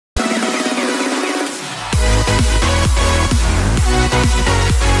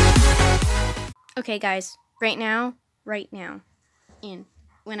Okay, guys, right now, and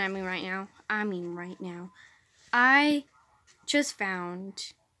when I mean right now, I just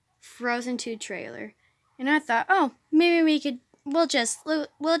found Frozen 2 trailer, and I thought, oh, maybe we'll just look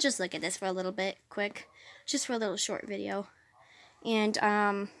at this for a little bit, quick, just for a little short video, and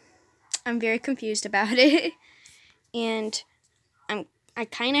I'm very confused about it, and I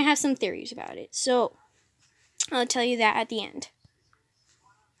kind of have some theories about it, so I'll tell you that at the end.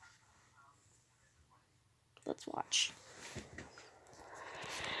 Let's watch.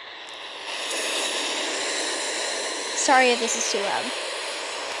 Sorry if this is too loud.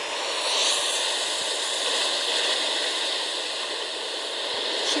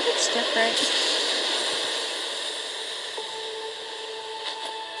 She looks different.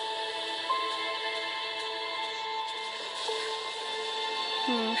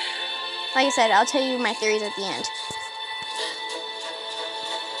 Like I said, I'll tell you my theories at the end.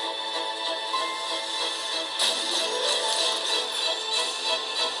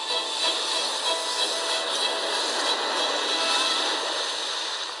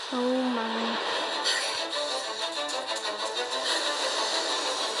 Oh my.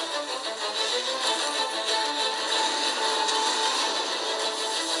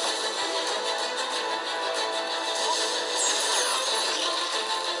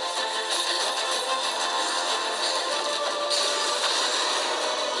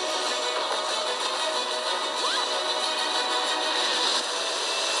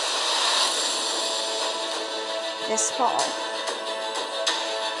 This fall.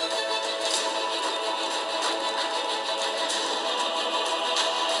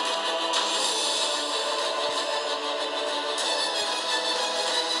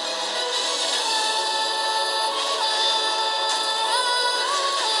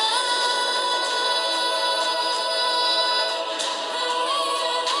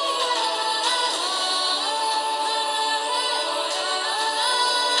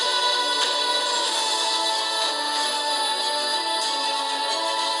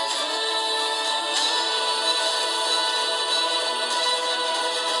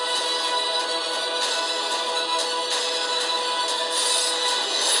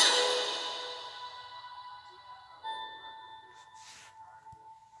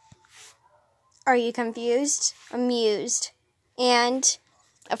 Are you confused, amused, and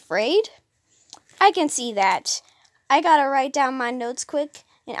afraid? I can see that. I gotta write down my notes quick,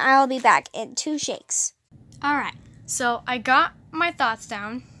 and I'll be back in 2 shakes. Alright, so I got my thoughts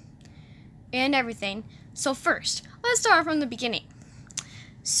down and everything. So first, let's start from the beginning.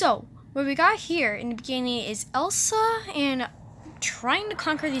 So, what we got here in the beginning is Elsa and trying to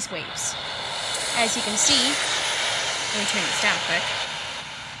conquer these waves. As you can see, let me turn this down quick.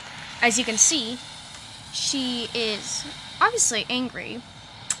 As you can see, she is obviously angry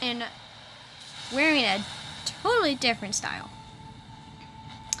and wearing a totally different style.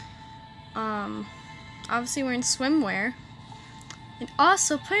 Obviously wearing swimwear and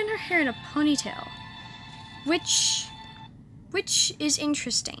also putting her hair in a ponytail, which is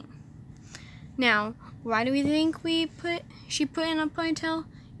interesting. Now, why do we think she put in a ponytail,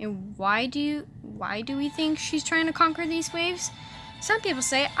 and why do we think she's trying to conquer these waves? Some people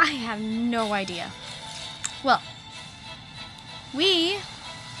say, I have no idea. Well,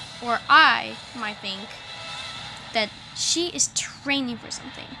 I might think that she is training for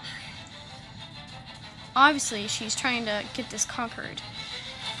something. Obviously, she's trying to get this conquered.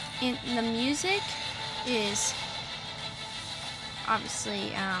 And the music is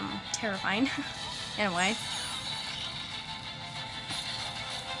obviously terrifying in a way.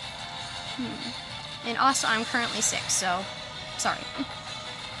 And also, I'm currently sick, so sorry.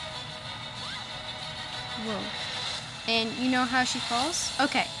 Whoa. And you know how she falls?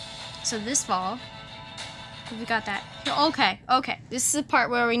 Okay, so this fall, we got that. Okay. This is the part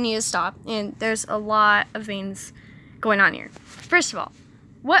where we need to stop, and there's a lot of things going on here. First of all,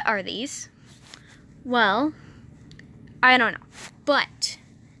 what are these? Well, I don't know, but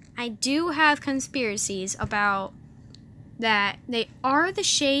I do have conspiracies about that they are the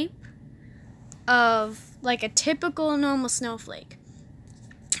shape of like a typical normal snowflake.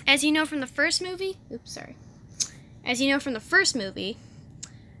 As you know from the first movie,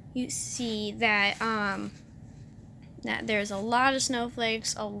 you see that that there's a lot of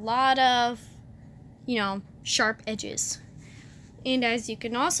snowflakes, a lot of, sharp edges. And as you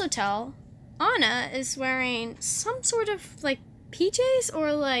can also tell, Anna is wearing some sort of like PJs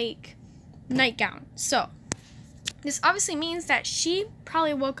or like nightgown. So this obviously means that she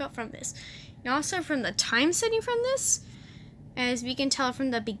probably woke up from this. And also from the time setting from this, as we can tell from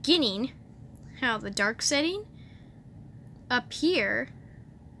the beginning, how the dark setting up here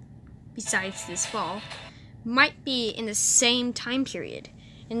besides this fall, might be in the same time period.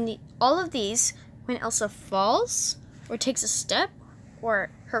 And all of these, when Elsa falls, or takes a step,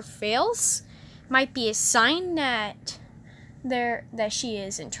 or her fails, might be a sign that she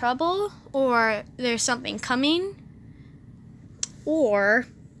is in trouble, or there's something coming, or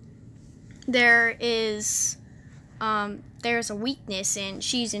there's a weakness and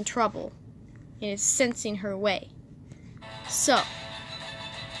she's in trouble and is sensing her way. So,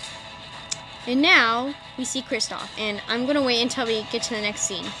 and now we see Kristoff, and I'm gonna wait until we get to the next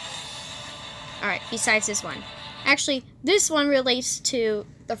scene. Alright, besides this one. Actually, this one relates to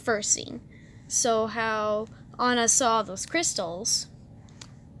the first scene. So how Anna saw those crystals,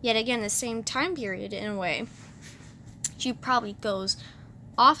 yet again the same time period in a way. She probably goes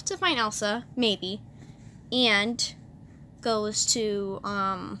off to find Elsa, maybe, and goes to,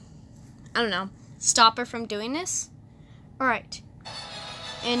 I don't know, stop her from doing this. Alright.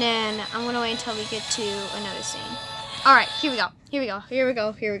 And then I'm gonna wait until we get to another scene. Alright, here we go.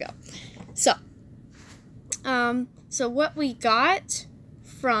 So what we got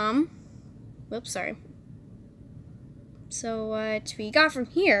from, So what we got from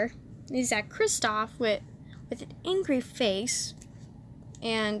here is that Kristoff with an angry face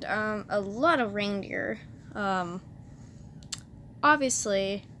and a lot of reindeer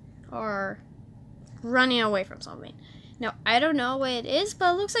obviously are running away from something. Now, I don't know what it is,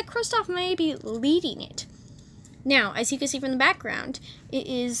 but it looks like Kristoff may be leading it. Now, as you can see from the background, it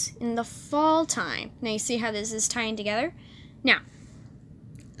is in the fall time. Now, you see how this is tying together? Now,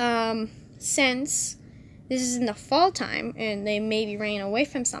 since this is in the fall time, and they may be running away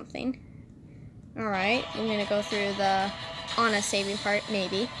from something, alright, I'm going to go through the Anna saving part,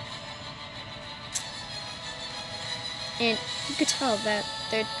 maybe. And you could tell that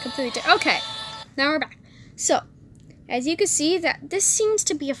they're completely different. Okay, now we're back. So, as you can see, that this seems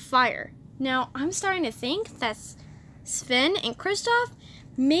to be a fire. Now, I'm starting to think that Sven and Kristoff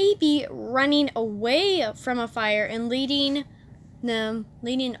may be running away from a fire and leading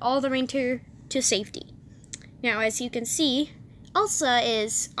all the reindeer to safety. Now, as you can see, Elsa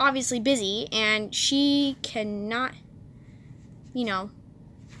is obviously busy and she cannot,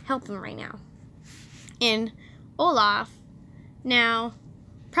 help them right now. And Olaf, now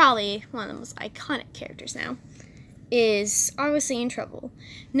probably one of the most iconic characters now, is obviously in trouble.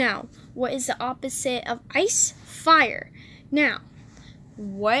 Now, what is the opposite of ice? Fire. Now,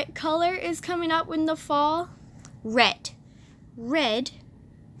 what color is coming up in the fall? Red. Red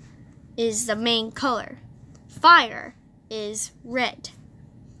is the main color. Fire is red.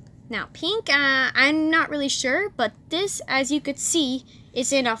 Now, pink, I'm not really sure, but this, as you could see,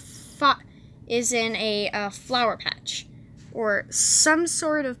 is in a flower patch, or some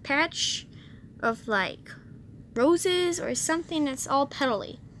sort of patch of like roses or something that's all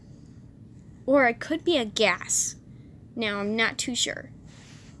petally. Or it could be a gas. Now, I'm not too sure.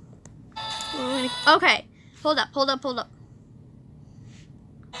 Okay, hold up.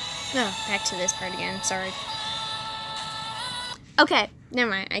 No, back to this part again, sorry. Okay,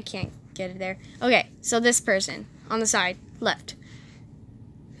 never mind, I can't get it there. Okay, so this person on the side, left.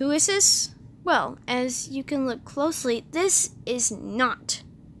 Who is this? Well, as you can look closely, this is not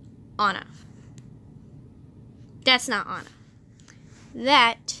Anna. That's not Anna.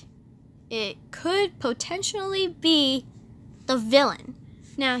 That, it could potentially be the villain.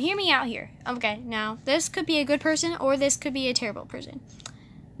 Now, hear me out here. Okay, now, this could be a good person or this could be a terrible person.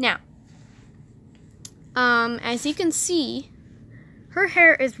 Now, as you can see, her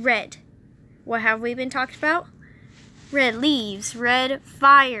hair is red. What have we been talking about? Red leaves, red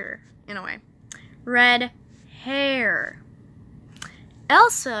fire, in a way. Red hair.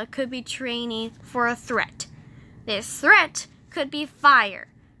 Elsa could be training for a threat. This threat could be fire.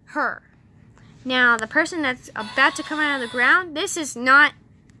 Her. Now, the person that's about to come out of the ground, this is not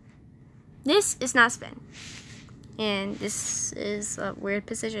Sven. And this is a weird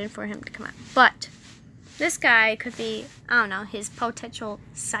position for him to come out. But this guy could be, I don't know, his potential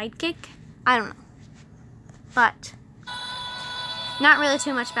sidekick. I don't know. But not really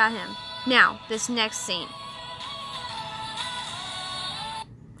too much about him. Now, this next scene.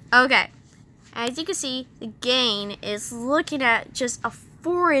 Okay. As you can see, the gang is looking at just a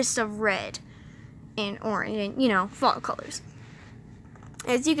forest of red and orange and, fall colors.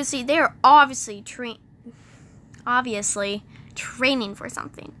 As you can see, they are obviously training for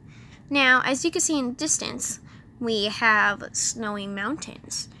something. Now, as you can see in the distance, we have snowy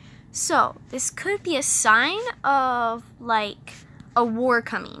mountains. So, this could be a sign of, like, a war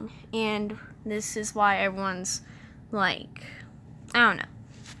coming. And this is why everyone's, like, I don't know,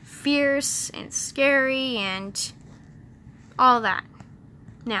 fierce and scary and all that.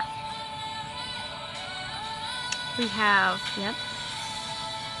 Now, We have, yep,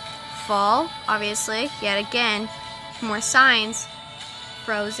 fall, obviously. Yet again, more signs.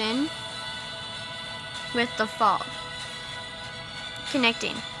 Frozen with the fall.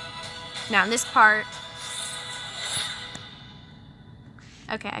 Connecting. Now this part.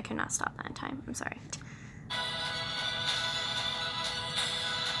 Okay, I could not stop that in time. I'm sorry.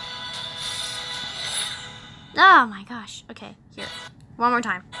 Oh my gosh. Okay, here. One more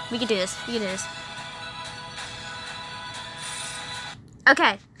time. We can do this. We can do this.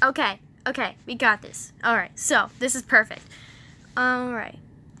 Okay. We got this. Alright, so this is perfect. Alright.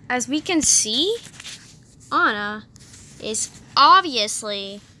 As we can see, Anna is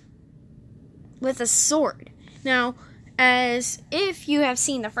obviously with a sword. Now, as if you have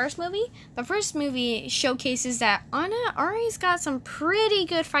seen the first movie showcases that Anna already's got some pretty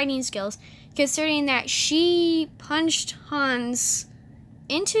good fighting skills, considering that she punched Hans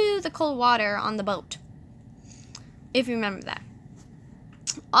into the cold water on the boat. If you remember that.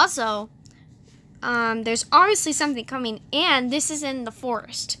 Also, there's obviously something coming, and this is in the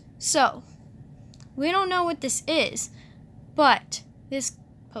forest. So, we don't know what this is, but this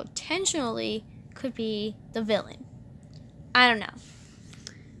potentially could be the villain. I don't know.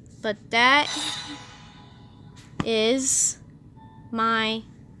 But that is my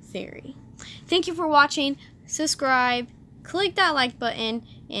theory. Thank you for watching. Subscribe, click that like button,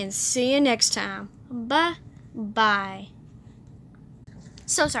 and see you next time. Bye.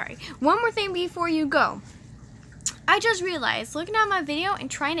 So sorry. One more thing before you go. I just realized, looking at my video and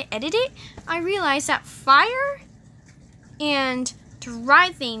trying to edit it, I realized that fire and dry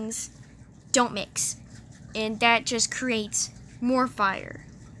things don't mix. And that just creates more fire.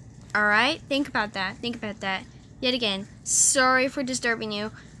 Alright? Think about that. Yet again, sorry for disturbing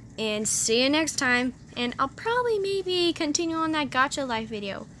you. And see you next time. And I'll probably maybe continue on that Gacha Life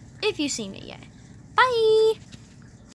video if you've seen it yet. Bye!